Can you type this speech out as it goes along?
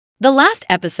The last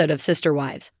episode of Sister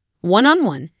Wives,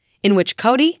 One-on-One, in which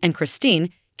Kody and Christine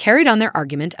carried on their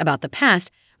argument about the past,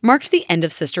 marked the end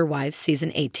of Sister Wives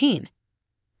Season 18.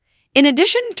 In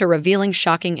addition to revealing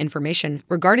shocking information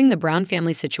regarding the Brown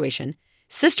family situation,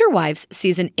 Sister Wives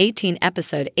Season 18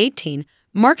 Episode 18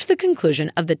 marked the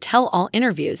conclusion of the tell-all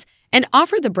interviews and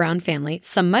offered the Brown family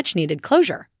some much-needed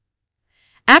closure.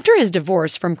 After his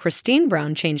divorce from Christine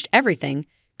Brown changed everything,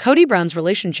 Kody Brown's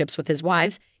relationships with his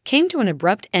wives came to an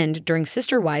abrupt end during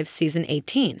Sister Wives Season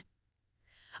 18.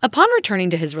 Upon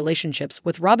returning to his relationships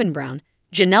with Robyn Brown,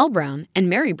 Janelle Brown, and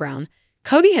Meri Brown,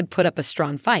 Kody had put up a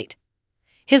strong fight.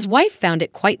 His wife found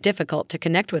it quite difficult to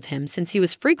connect with him since he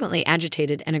was frequently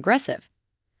agitated and aggressive.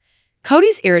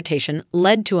 Kody's irritation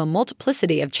led to a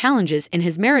multiplicity of challenges in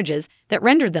his marriages that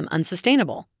rendered them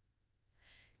unsustainable.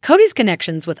 Kody's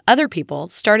connections with other people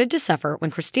started to suffer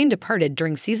when Christine departed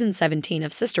during Season 17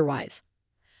 of Sister Wives.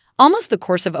 Almost the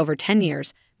course of over 10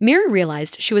 years, Meri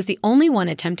realized she was the only one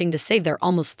attempting to save their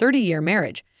almost 30-year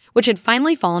marriage, which had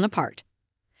finally fallen apart.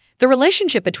 The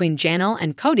relationship between Janelle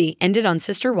and Kody ended on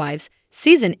Sister Wives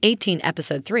Season 18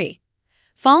 Episode 3,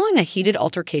 following a heated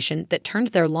altercation that turned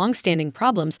their long-standing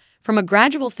problems from a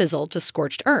gradual fizzle to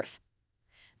scorched earth.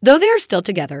 Though they are still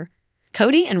together,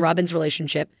 Kody and Robyn's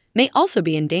relationship may also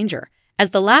be in danger, as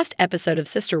the last episode of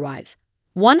Sister Wives,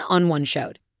 One-on-One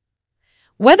showed.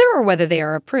 Whether they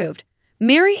are approved,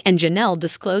 Meri and Janelle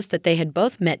disclosed that they had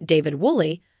both met David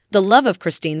Woolley, the love of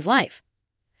Christine's life.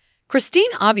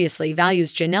 Christine obviously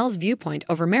values Janelle's viewpoint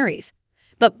over Meri's,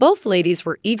 but both ladies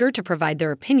were eager to provide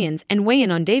their opinions and weigh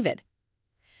in on David.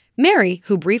 Meri,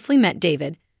 who briefly met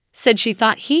David, said she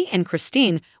thought he and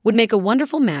Christine would make a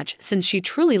wonderful match since she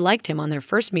truly liked him on their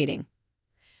first meeting.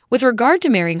 With regard to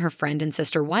marrying her friend and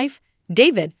sister wife,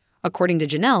 David, according to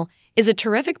Janelle, is a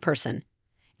terrific person,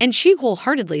 and she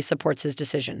wholeheartedly supports his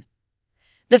decision.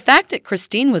 The fact that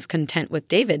Christine was content with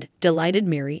David delighted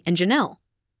Meri and Janelle.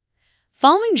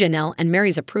 Following Janelle and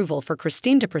Meri's approval for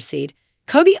Christine to proceed,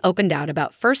 Kody opened out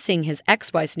about first seeing his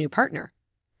ex-wife's new partner.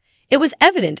 It was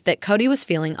evident that Kody was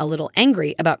feeling a little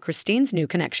angry about Christine's new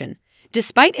connection,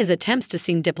 despite his attempts to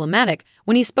seem diplomatic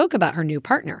when he spoke about her new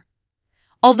partner.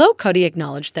 Although Kody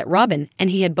acknowledged that Robyn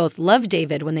and he had both loved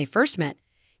David when they first met,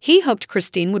 he hoped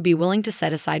Christine would be willing to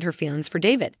set aside her feelings for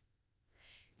David.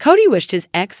 Kody wished his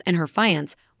ex and her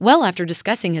fiancé well after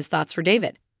discussing his thoughts for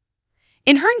David.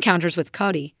 In her encounters with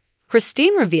Kody,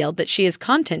 Christine revealed that she is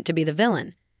content to be the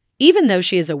villain, even though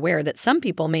she is aware that some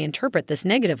people may interpret this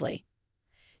negatively.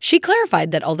 She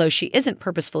clarified that although she isn't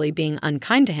purposefully being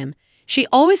unkind to him, she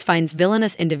always finds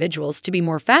villainous individuals to be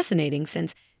more fascinating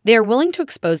since they are willing to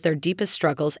expose their deepest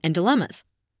struggles and dilemmas.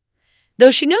 Though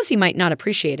she knows he might not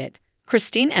appreciate it,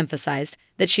 Christine emphasized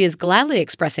that she is gladly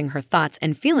expressing her thoughts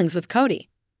and feelings with Kody.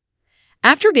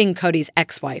 After being Kody's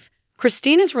ex-wife,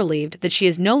 Christine is relieved that she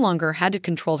has no longer had to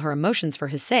control her emotions for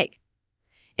his sake.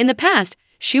 In the past,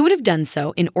 she would have done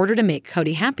so in order to make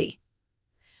Kody happy.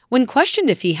 When questioned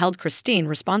if he held Christine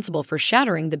responsible for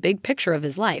shattering the big picture of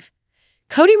his life,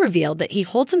 Kody revealed that he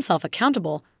holds himself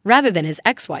accountable rather than his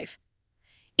ex-wife.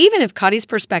 Even if Kody's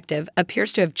perspective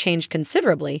appears to have changed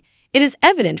considerably, it is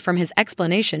evident from his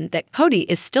explanation that Kody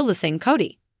is still the same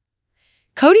Kody.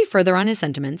 Kody further on his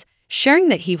sentiments, sharing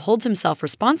that he holds himself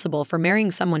responsible for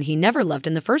marrying someone he never loved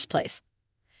in the first place.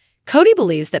 Kody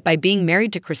believes that by being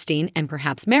married to Christine and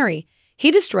perhaps Meri,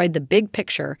 he destroyed the big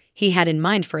picture he had in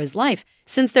mind for his life,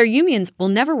 since their unions will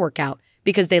never work out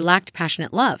because they lacked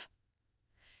passionate love.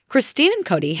 Christine and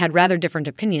Kody had rather different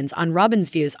opinions on Robyn's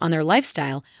views on their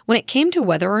lifestyle when it came to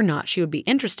whether or not she would be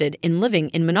interested in living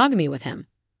in monogamy with him.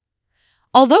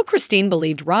 Although Christine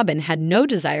believed Robyn had no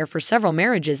desire for several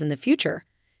marriages in the future,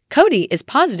 Kody is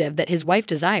positive that his wife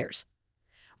desires.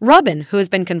 Robyn, who has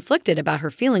been conflicted about her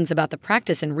feelings about the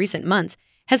practice in recent months,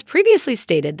 has previously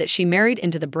stated that she married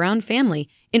into the Brown family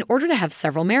in order to have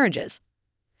several marriages.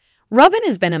 Robyn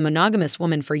has been a monogamous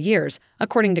woman for years,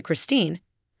 according to Christine.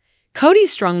 Kody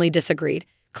strongly disagreed,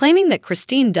 claiming that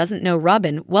Christine doesn't know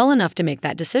Robyn well enough to make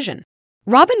that decision.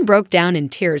 Robyn broke down in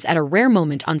tears at a rare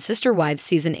moment on Sister Wives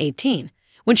Season 18,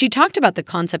 when she talked about the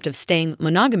concept of staying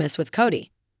monogamous with Kody.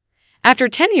 After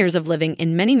 10 years of living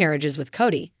in many marriages with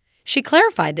Kody, she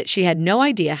clarified that she had no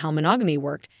idea how monogamy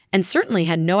worked and certainly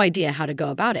had no idea how to go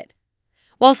about it.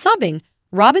 While sobbing,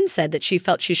 Robyn said that she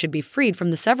felt she should be freed from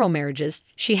the several marriages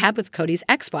she had with Kody's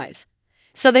ex-wives,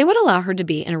 so they would allow her to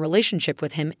be in a relationship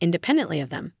with him independently of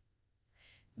them.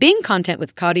 Being content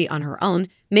with Kody on her own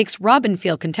makes Robyn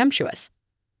feel contemptuous.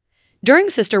 During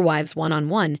Sister Wives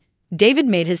One-on-One, David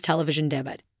made his television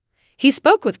debut. He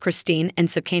spoke with Christine and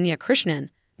COCO Krishnan,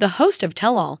 the host of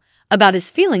Tell All, about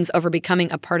his feelings over becoming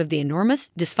a part of the enormous,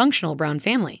 dysfunctional Brown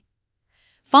family.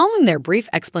 Following their brief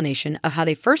explanation of how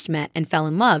they first met and fell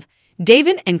in love,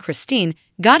 David and Christine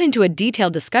got into a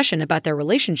detailed discussion about their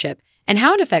relationship and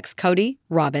how it affects Kody,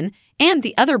 Robyn, and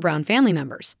the other Brown family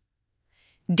members.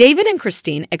 David and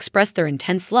Christine expressed their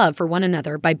intense love for one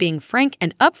another by being frank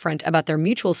and upfront about their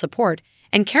mutual support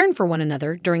and caring for one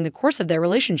another during the course of their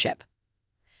relationship.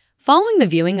 Following the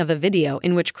viewing of a video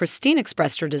in which Christine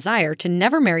expressed her desire to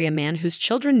never marry a man whose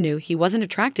children knew he wasn't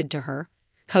attracted to her,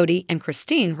 Kody and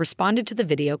Christine responded to the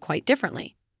video quite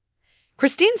differently.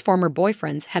 Christine's former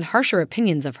boyfriends had harsher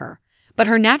opinions of her, but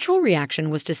her natural reaction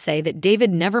was to say that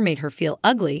David never made her feel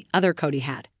ugly other Kody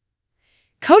had.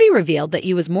 Kody revealed that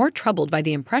he was more troubled by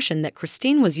the impression that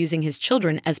Christine was using his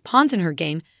children as pawns in her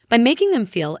game by making them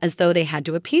feel as though they had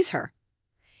to appease her.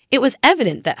 It was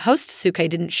evident that host COCO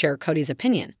didn't share Kody's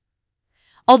opinion.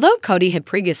 Although Kody had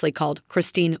previously called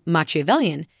Christine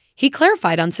Machiavellian, he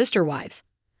clarified on Sister Wives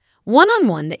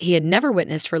one-on-one that he had never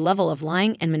witnessed her level of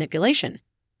lying and manipulation.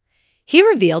 He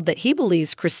revealed that he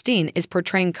believes Christine is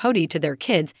portraying Kody to their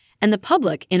kids and the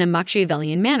public in a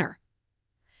Machiavellian manner.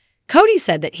 Kody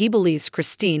said that he believes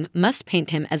Christine must paint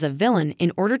him as a villain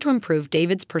in order to improve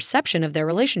David's perception of their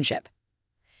relationship.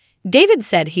 David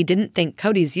said he didn't think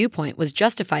Kody's viewpoint was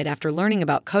justified after learning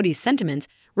about Kody's sentiments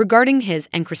regarding his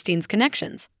and Christine's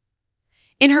connections.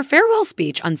 In her farewell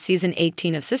speech on Season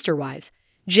 18 of Sister Wives,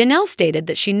 Janelle stated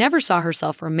that she never saw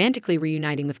herself romantically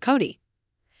reuniting with Kody.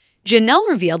 Janelle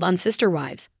revealed on Sister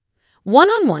Wives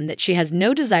one-on-one that she has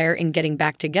no desire in getting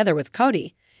back together with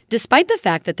Kody, despite the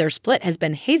fact that their split has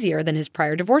been hazier than his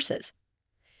prior divorces.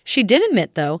 She did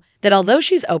admit, though, that although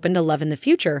she's open to love in the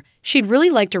future, she'd really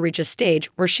like to reach a stage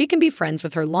where she can be friends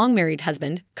with her long-married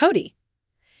husband, Kody.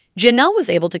 Janelle was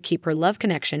able to keep her love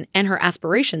connection and her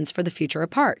aspirations for the future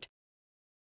apart.